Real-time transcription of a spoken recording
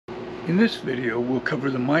In this video, we'll cover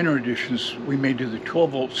the minor additions we made to the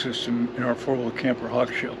 12-volt system in our 4-wheel camper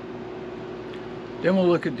hawk shell. Then we'll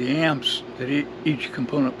look at the amps that each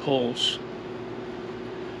component pulls.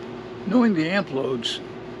 Knowing the amp loads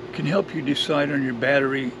can help you decide on your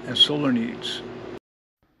battery and solar needs.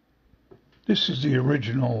 This is the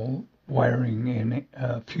original wiring and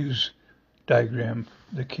fuse diagram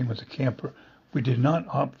that came with the camper. We did not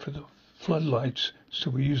opt for the floodlights, so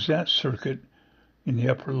we used that circuit in the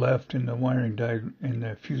upper left in the wiring diagram in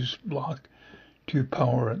the fuse block to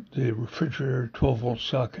power the refrigerator 12-volt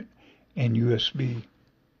socket and USB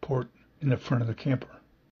port in the front of the camper.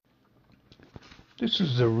 This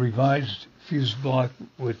is the revised fuse block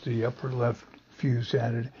with the upper left fuse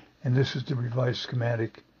added, and this is the revised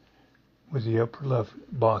schematic with the upper left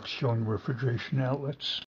box showing refrigeration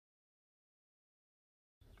outlets.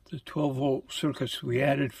 The 12-volt circuits we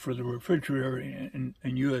added for the refrigerator and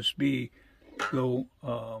USB go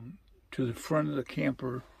to the front of the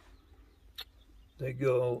camper. They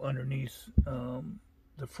go underneath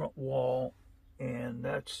the front wall, and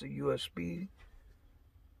that's the USB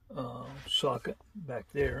socket back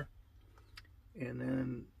there. And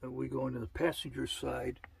then we go into the passenger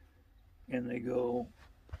side, and they go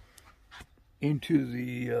into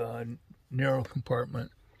the narrow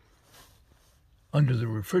compartment under the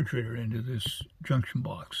refrigerator into this junction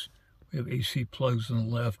box. We have AC plugs on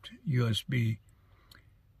the left, USB,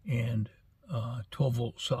 and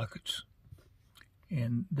 12-volt sockets.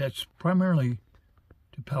 And that's primarily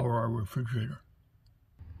to power our refrigerator.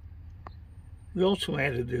 We also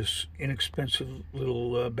added this inexpensive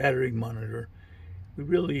little battery monitor. We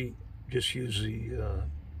really just use the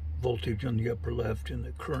voltage on the upper left and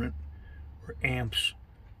the current or amps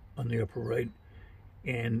on the upper right.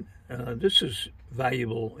 And this is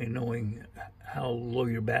valuable in knowing how low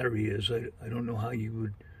your battery is. I don't know how you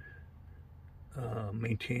would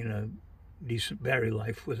maintain a decent battery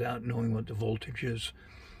life without knowing what the voltage is.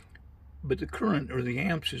 But the current or the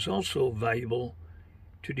amps is also valuable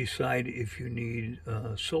to decide if you need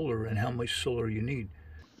solar and how much solar you need.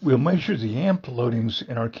 We'll measure the amp loadings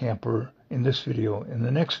in our camper in this video. In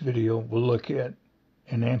the next video, we'll look at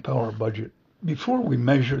an amp hour budget. Before we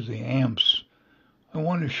measure the amps, I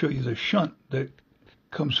want to show you the shunt that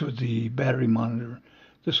comes with the battery monitor.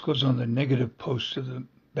 This goes on the negative post of the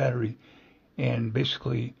battery and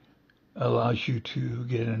basically allows you to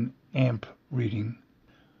get an amp reading.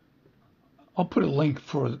 I'll put a link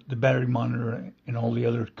for the battery monitor and all the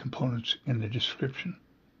other components in the description.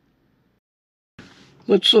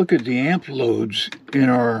 Let's look at the amp loads in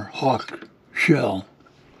our Hawk shell.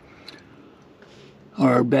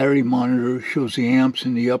 Our battery monitor shows the amps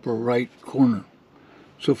in the upper right corner.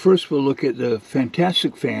 So first we'll look at the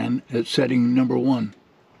Fantastic fan at setting number 1.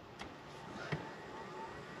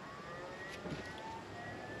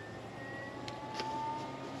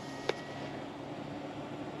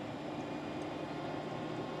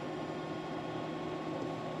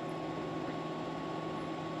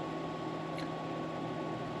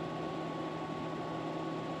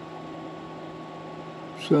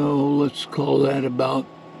 So let's call that about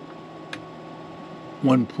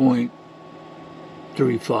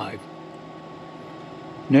 1.35.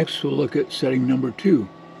 Next we'll look at setting number 2.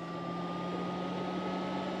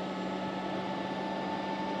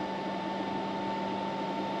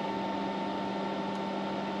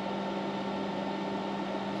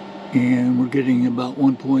 And we're getting about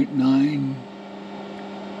 1.9.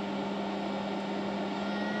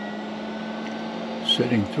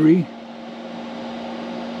 Setting 3.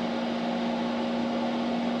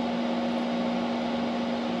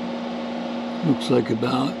 Looks like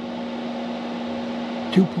about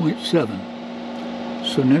 2.7.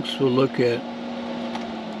 So next we'll look at,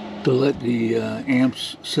 to let the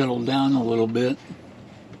amps settle down a little bit.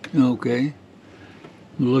 Okay.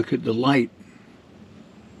 We'll look at the light.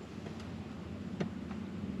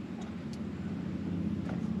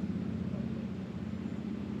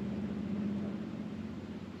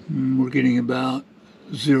 And we're getting about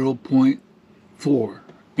 0.4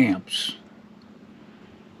 amps.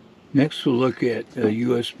 Next we'll look at a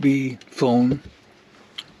USB phone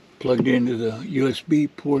plugged into the USB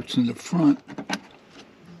ports in the front.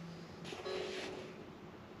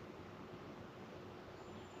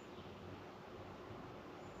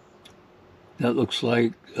 That looks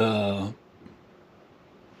like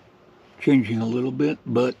changing a little bit,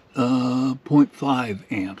 but 0.5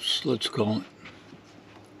 amps, let's call it.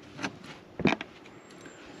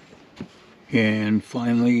 And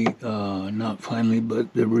finally, not finally,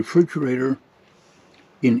 but the refrigerator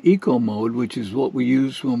in eco mode, which is what we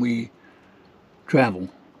use when we travel.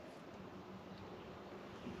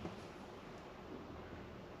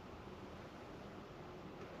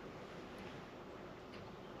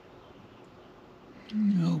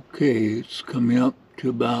 Okay, it's coming up to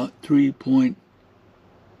about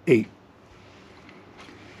 3.8.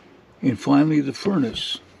 And finally, the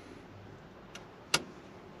furnace.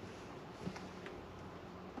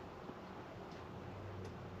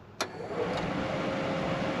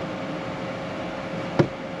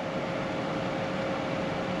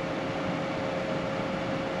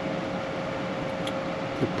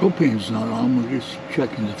 The propane's not on, we're just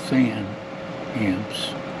checking the fan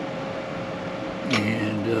amps.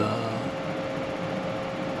 And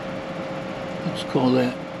let's call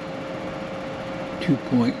that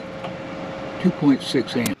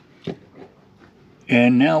 2.6 amps.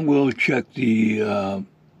 And now we'll check the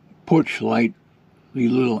porch light, the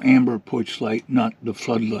little amber porch light, not the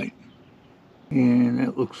floodlight. And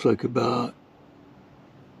that looks like about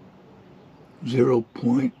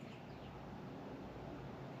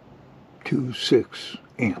 0.26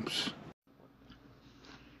 amps.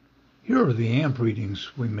 Here are the amp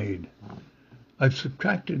readings we made. I've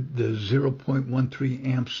subtracted the 0.13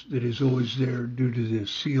 amps that is always there due to the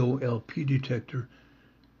COLP detector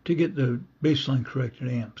to get the baseline corrected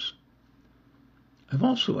amps. I've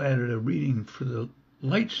also added a reading for the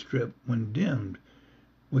light strip when dimmed,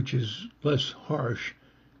 which is less harsh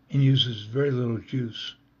and uses very little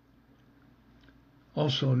juice.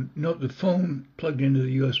 Also, note the phone plugged into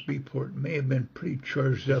the USB port may have been pretty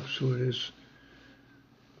charged up, so it is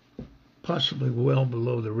possibly well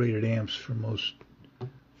below the rated amps for most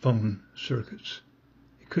phone circuits.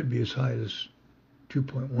 It could be as high as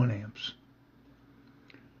 2.1 amps.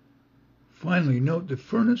 Finally, note the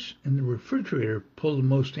furnace and the refrigerator pull the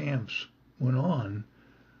most amps when on,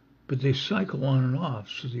 but they cycle on and off,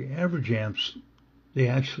 so the average amps they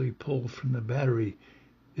actually pull from the battery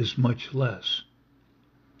is much less.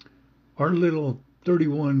 Our little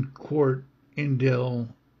 31-quart Indel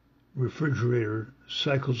refrigerator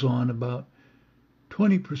cycles on about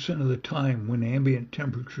 20% of the time when ambient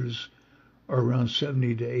temperatures are around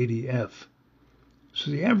 70 to 80 F.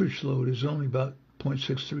 So the average load is only about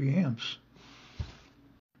 0.63 amps.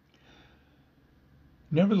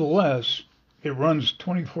 Nevertheless, it runs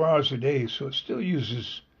 24 hours a day, so it still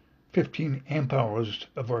uses 15 amp hours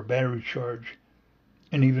of our battery charge,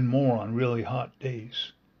 and even more on really hot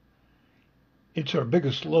days. It's our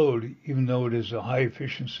biggest load, even though it is a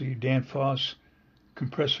high-efficiency Danfoss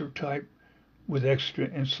compressor type with extra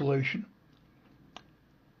insulation.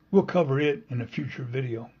 We'll cover it in a future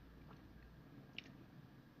video.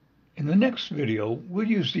 In the next video, we'll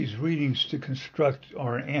use these readings to construct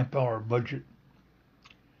our amp hour budget.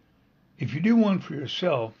 If you do one for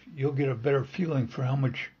yourself, you'll get a better feeling for how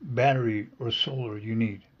much battery or solar you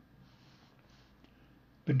need.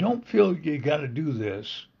 But don't feel you got to do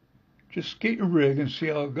this. Just get your rig and see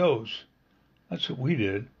how it goes. That's what we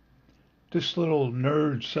did. This little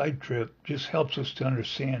nerd side trip just helps us to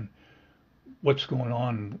understand what's going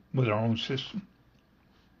on with our own system.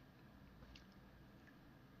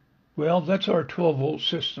 Well, that's our 12-volt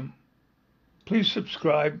system. Please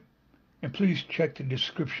subscribe, and please check the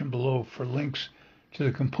description below for links to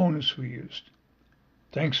the components we used.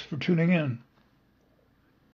 Thanks for tuning in.